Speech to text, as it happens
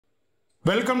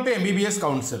Welcome to MBBS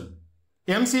Council.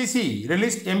 MCC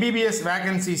released MBBS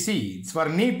vacancy seats for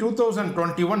NEET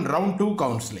 2021 Round 2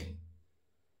 counselling.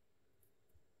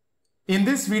 In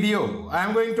this video, I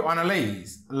am going to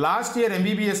analyze last year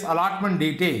MBBS allotment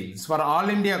details for All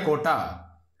India Quota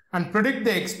and predict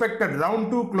the expected Round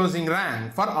 2 closing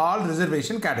rank for all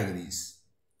reservation categories.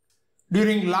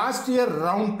 During last year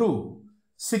Round 2,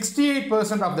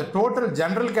 68% of the total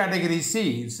general category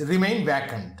seats remain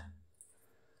vacant.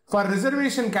 For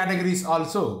reservation categories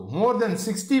also, more than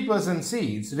 60%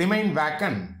 seats remain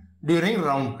vacant during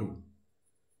Round 2.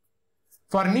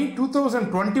 For NEET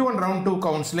 2021 Round 2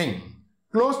 counselling,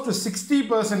 close to 60%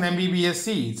 MBBS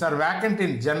seats are vacant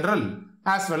in general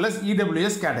as well as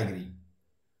EWS category.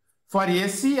 For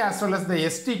SC as well as the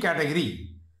ST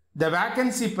category, the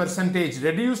vacancy percentage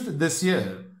reduced this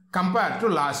year compared to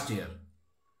last year.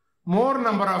 More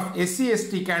number of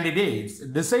SC/ST candidates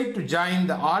decide to join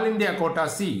the All India Quota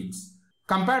seats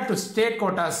compared to state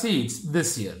quota seats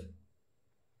this year.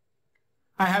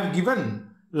 I have given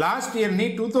last year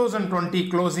NEET 2020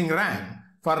 closing rank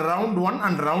for Round 1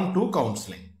 and Round 2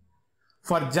 counselling.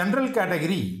 For general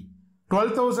category,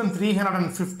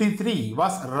 12,353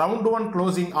 was Round 1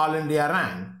 closing All India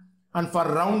rank, and for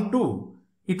Round 2,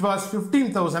 it was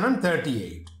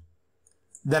 15,038.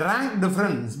 The rank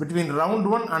difference between Round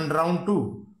 1 and Round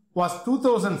 2 was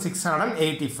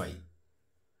 2,685.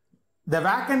 The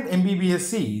vacant MBBS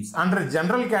seats under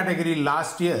general category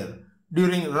last year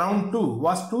during Round 2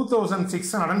 was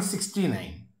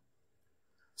 2,669.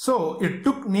 So it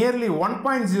took nearly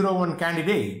 1.01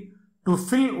 candidate to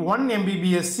fill one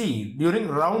MBBS seat during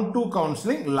Round 2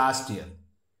 counselling last year.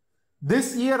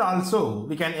 This year also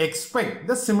we can expect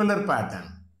the similar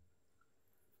pattern.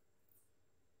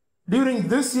 During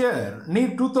this year,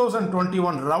 NEET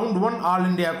 2021 Round 1 All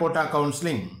India Quota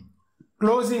counselling,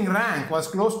 closing rank was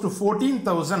close to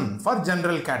 14,000 for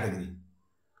general category.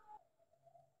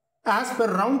 As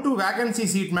per Round 2 vacancy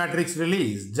seat matrix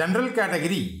release, general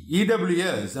category,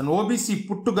 EWS and OBC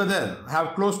put together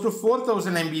have close to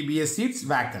 4,000 MBBS seats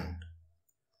vacant.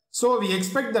 So we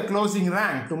expect the closing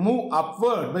rank to move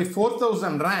upward by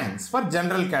 4,000 ranks for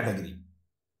general category.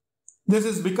 This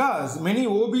is because many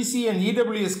OBC and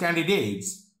EWS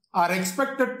candidates are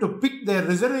expected to pick their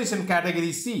reservation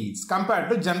category seats compared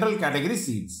to general category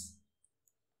seats.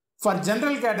 For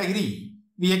general category,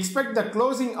 we expect the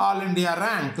closing All India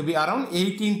rank to be around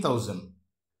 18,000.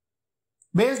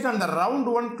 Based on the Round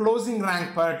 1 closing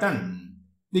rank pattern,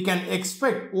 we can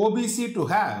expect OBC to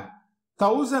have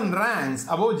 1,000 ranks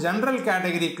above general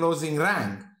category closing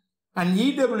rank and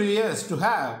EWS to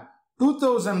have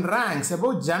 2,000 ranks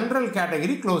above general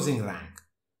category closing rank.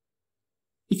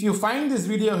 If you find this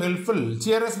video helpful,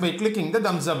 cheer us by clicking the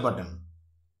thumbs up button.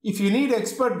 If you need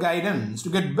expert guidance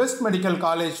to get best medical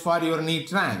college for your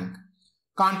NEET rank,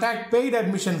 contact paid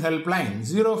admission helpline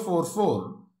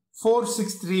 044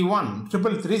 4631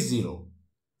 3330.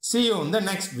 See you in the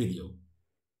next video.